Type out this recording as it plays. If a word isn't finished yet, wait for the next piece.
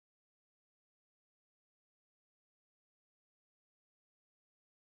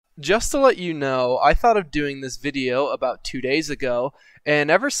Just to let you know, I thought of doing this video about 2 days ago, and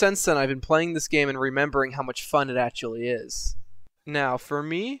ever since then I've been playing this game and remembering how much fun it actually is. Now, for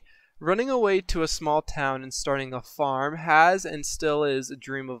me, running away to a small town and starting a farm has and still is a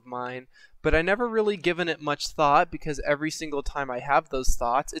dream of mine, but I never really given it much thought because every single time I have those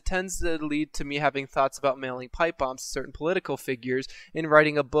thoughts, it tends to lead to me having thoughts about mailing pipe bombs to certain political figures and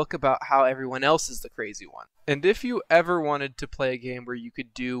writing a book about how everyone else is the crazy one. And if you ever wanted to play a game where you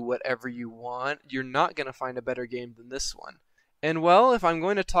could do whatever you want, you're not going to find a better game than this one. And well, if I'm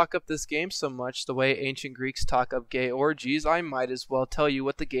going to talk up this game so much the way ancient Greeks talk up gay orgies, I might as well tell you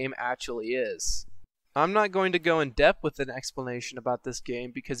what the game actually is. I'm not going to go in depth with an explanation about this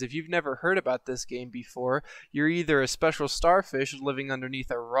game because if you've never heard about this game before, you're either a special starfish living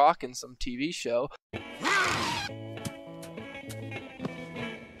underneath a rock in some TV show,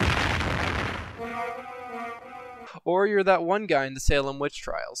 or you're that one guy in the Salem witch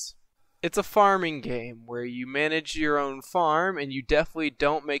trials. It's a farming game where you manage your own farm and you definitely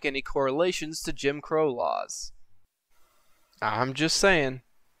don't make any correlations to Jim Crow laws. I'm just saying.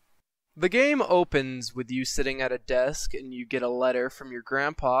 The game opens with you sitting at a desk and you get a letter from your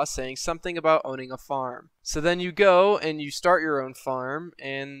grandpa saying something about owning a farm. So then you go and you start your own farm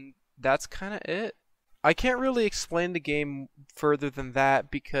and that's kind of it. I can't really explain the game further than that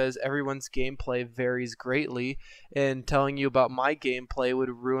because everyone's gameplay varies greatly, and telling you about my gameplay would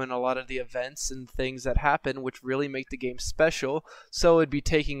ruin a lot of the events and things that happen which really make the game special, so it'd be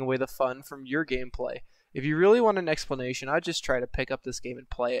taking away the fun from your gameplay. If you really want an explanation, I'd just try to pick up this game and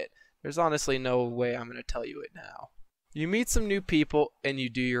play it. There's honestly no way I'm going to tell you it now. You meet some new people and you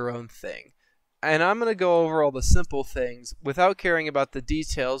do your own thing. And I'm going to go over all the simple things without caring about the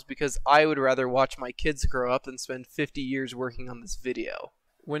details because I would rather watch my kids grow up than spend 50 years working on this video.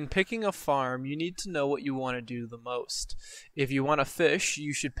 When picking a farm, you need to know what you want to do the most. If you want to fish,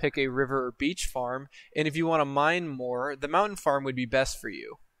 you should pick a river or beach farm, and if you want to mine more, the mountain farm would be best for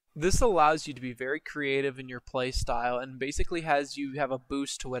you. This allows you to be very creative in your play style and basically has you have a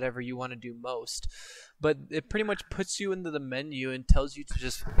boost to whatever you want to do most. But it pretty much puts you into the menu and tells you to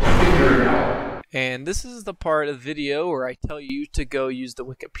just figure it out. And this is the part of the video where I tell you to go use the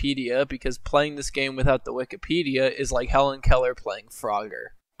Wikipedia because playing this game without the Wikipedia is like Helen Keller playing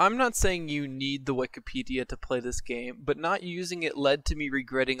Frogger. I'm not saying you need the Wikipedia to play this game, but not using it led to me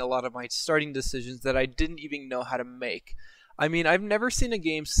regretting a lot of my starting decisions that I didn't even know how to make. I mean, I've never seen a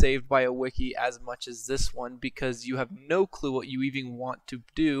game saved by a wiki as much as this one because you have no clue what you even want to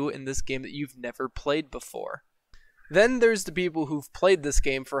do in this game that you've never played before. Then there's the people who've played this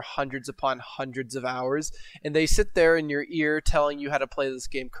game for hundreds upon hundreds of hours, and they sit there in your ear telling you how to play this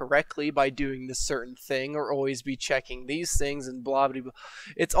game correctly by doing this certain thing or always be checking these things and blah blah blah.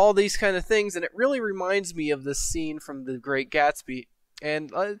 It's all these kind of things, and it really reminds me of the scene from The Great Gatsby.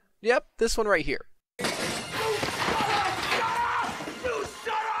 And, yep, this one right here.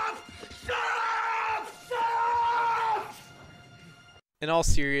 In all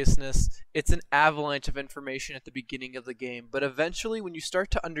seriousness, it's an avalanche of information at the beginning of the game, but eventually when you start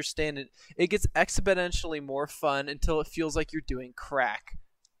to understand it, it gets exponentially more fun until it feels like you're doing crack.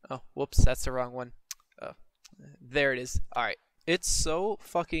 Oh, whoops, that's the wrong one. There it is. Alright. It's so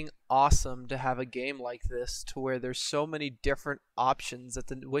fucking awesome to have a game like this to where there's so many different options that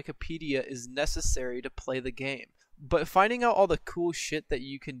the Wikipedia is necessary to play the game. But finding out all the cool shit that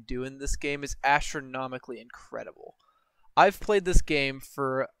you can do in this game is astronomically incredible. I've played this game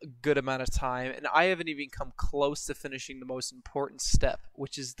for a good amount of time, and I haven't even come close to finishing the most important step,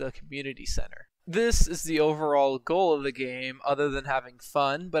 which is the community center. This is the overall goal of the game, other than having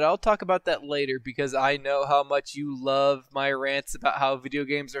fun, but I'll talk about that later because I know how much you love my rants about how video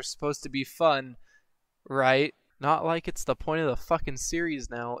games are supposed to be fun, right? Not like it's the point of the fucking series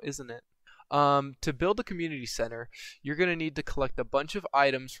now, isn't it? To build a community center, you're going to need to collect a bunch of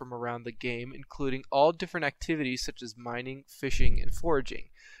items from around the game, including all different activities such as mining, fishing, and foraging.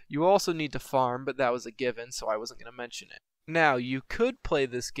 You also need to farm, but that was a given, so I wasn't going to mention it. Now, you could play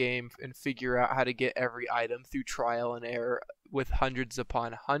this game and figure out how to get every item through trial and error with hundreds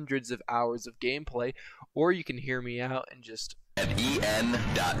upon hundreds of hours of gameplay, or you can hear me out and just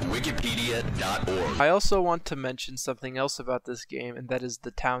en.wikipedia.org. I also want to mention something else about this game, and that is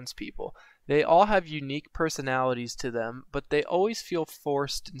the townspeople. They all have unique personalities to them, but they always feel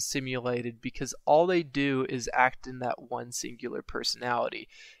forced and simulated because all they do is act in that one singular personality.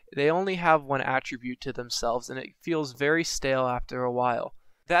 They only have one attribute to themselves, and it feels very stale after a while.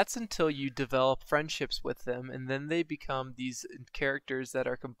 That's until you develop friendships with them, and then they become these characters that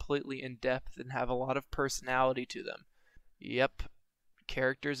are completely in depth and have a lot of personality to them. Yep.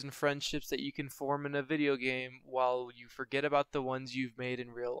 characters and friendships that you can form in a video game while you forget about the ones you've made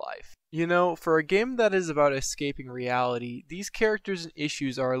in real life. You know, for a game that is about escaping reality, these characters and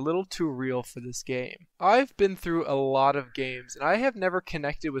issues are a little too real for this game. I've been through a lot of games, and I have never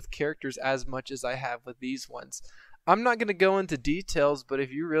connected with characters as much as I have with these ones. I'm not going to go into details, but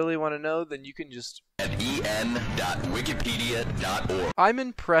if you really want to know, then you can just en.wikipedia.org. I'm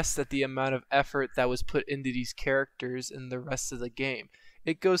impressed at the amount of effort that was put into these characters and the rest of the game.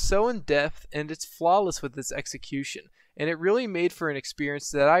 It goes so in depth and it's flawless with its execution, and it really made for an experience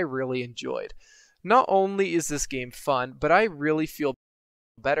that I really enjoyed. Not only is this game fun, but I really feel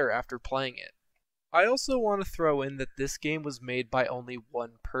better after playing it. I also want to throw in that this game was made by only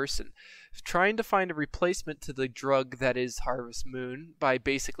one person, trying to find a replacement to the drug that is Harvest Moon by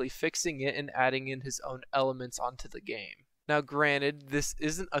basically fixing it and adding in his own elements onto the game. Now granted, this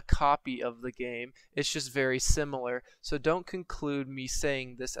isn't a copy of the game, it's just very similar, so don't conclude me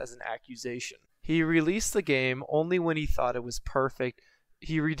saying this as an accusation. He released the game only when he thought it was perfect.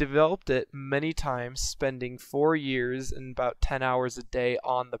 He redeveloped it many times, spending 4 years and about 10 hours a day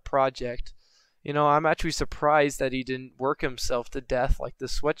on the project. You know, I'm actually surprised that he didn't work himself to death like the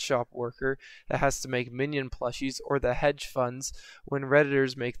sweatshop worker that has to make minion plushies or the hedge funds when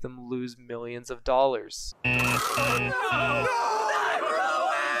Redditors make them lose millions of dollars.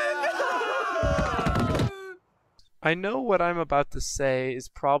 I know what I'm about to say is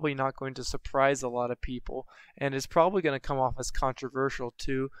probably not going to surprise a lot of people and is probably going to come off as controversial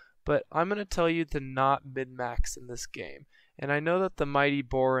too, but I'm going to tell you to not min-max in this game. And I know that the mighty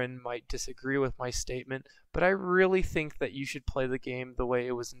Borin might disagree with my statement, but I really think that you should play the game the way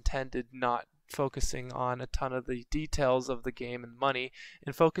it was intended, not focusing on a ton of the details of the game and money,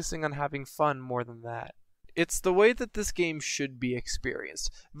 and focusing on having fun more than that. It's the way that this game should be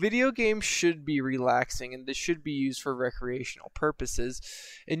experienced. Video games should be relaxing and this should be used for recreational purposes,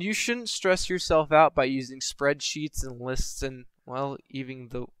 and you shouldn't stress yourself out by using spreadsheets and lists and, well, even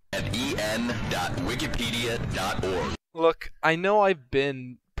the en.wikipedia.org. Look, I know I've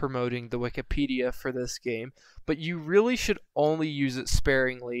been promoting the Wikipedia for this game, but you really should only use it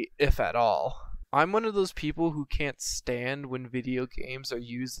sparingly, if at all. I'm one of those people who can't stand when video games are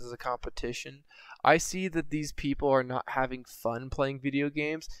used as a competition. I see that these people are not having fun playing video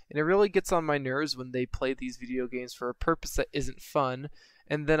games, and it really gets on my nerves when they play these video games for a purpose that isn't fun,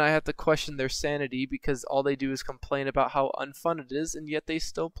 and then I have to question their sanity because all they do is complain about how unfun it is, and yet they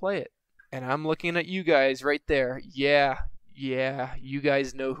still play it. And I'm looking at you guys right there. Yeah, you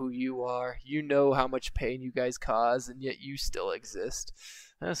guys know who you are. You know how much pain you guys cause, and yet you still exist.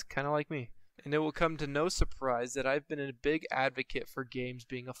 That's kind of like me. And it will come to no surprise that I've been a big advocate for games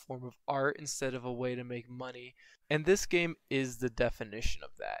being a form of art instead of a way to make money. And this game is the definition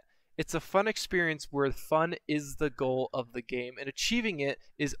of that. It's a fun experience where fun is the goal of the game, and achieving it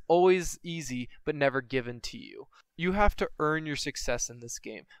is always easy but never given to you. You have to earn your success in this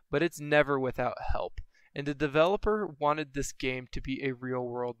game, but it's never without help. And the developer wanted this game to be a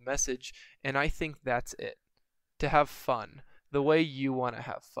real-world message, and I think that's it. To have fun, the way you want to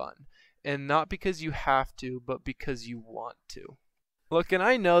have fun. And not because you have to, but because you want to. Look, and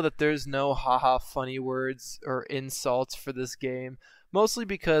I know that there's no haha funny words or insults for this game, mostly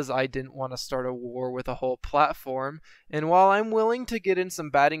because I didn't want to start a war with a whole platform, and while I'm willing to get in some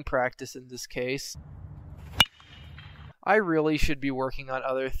batting practice in this case, I really should be working on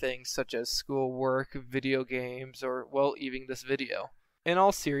other things such as schoolwork, video games, or, well, even this video. In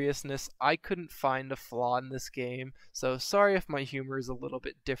all seriousness, I couldn't find a flaw in this game, so sorry if my humor is a little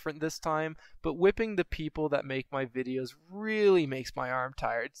bit different this time, but whipping the people that make my videos really makes my arm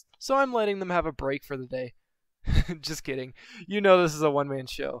tired, so I'm letting them have a break for the day. Just kidding. You know this is a one-man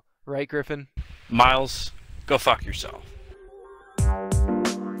show, right, Griffin? Miles, go fuck yourself.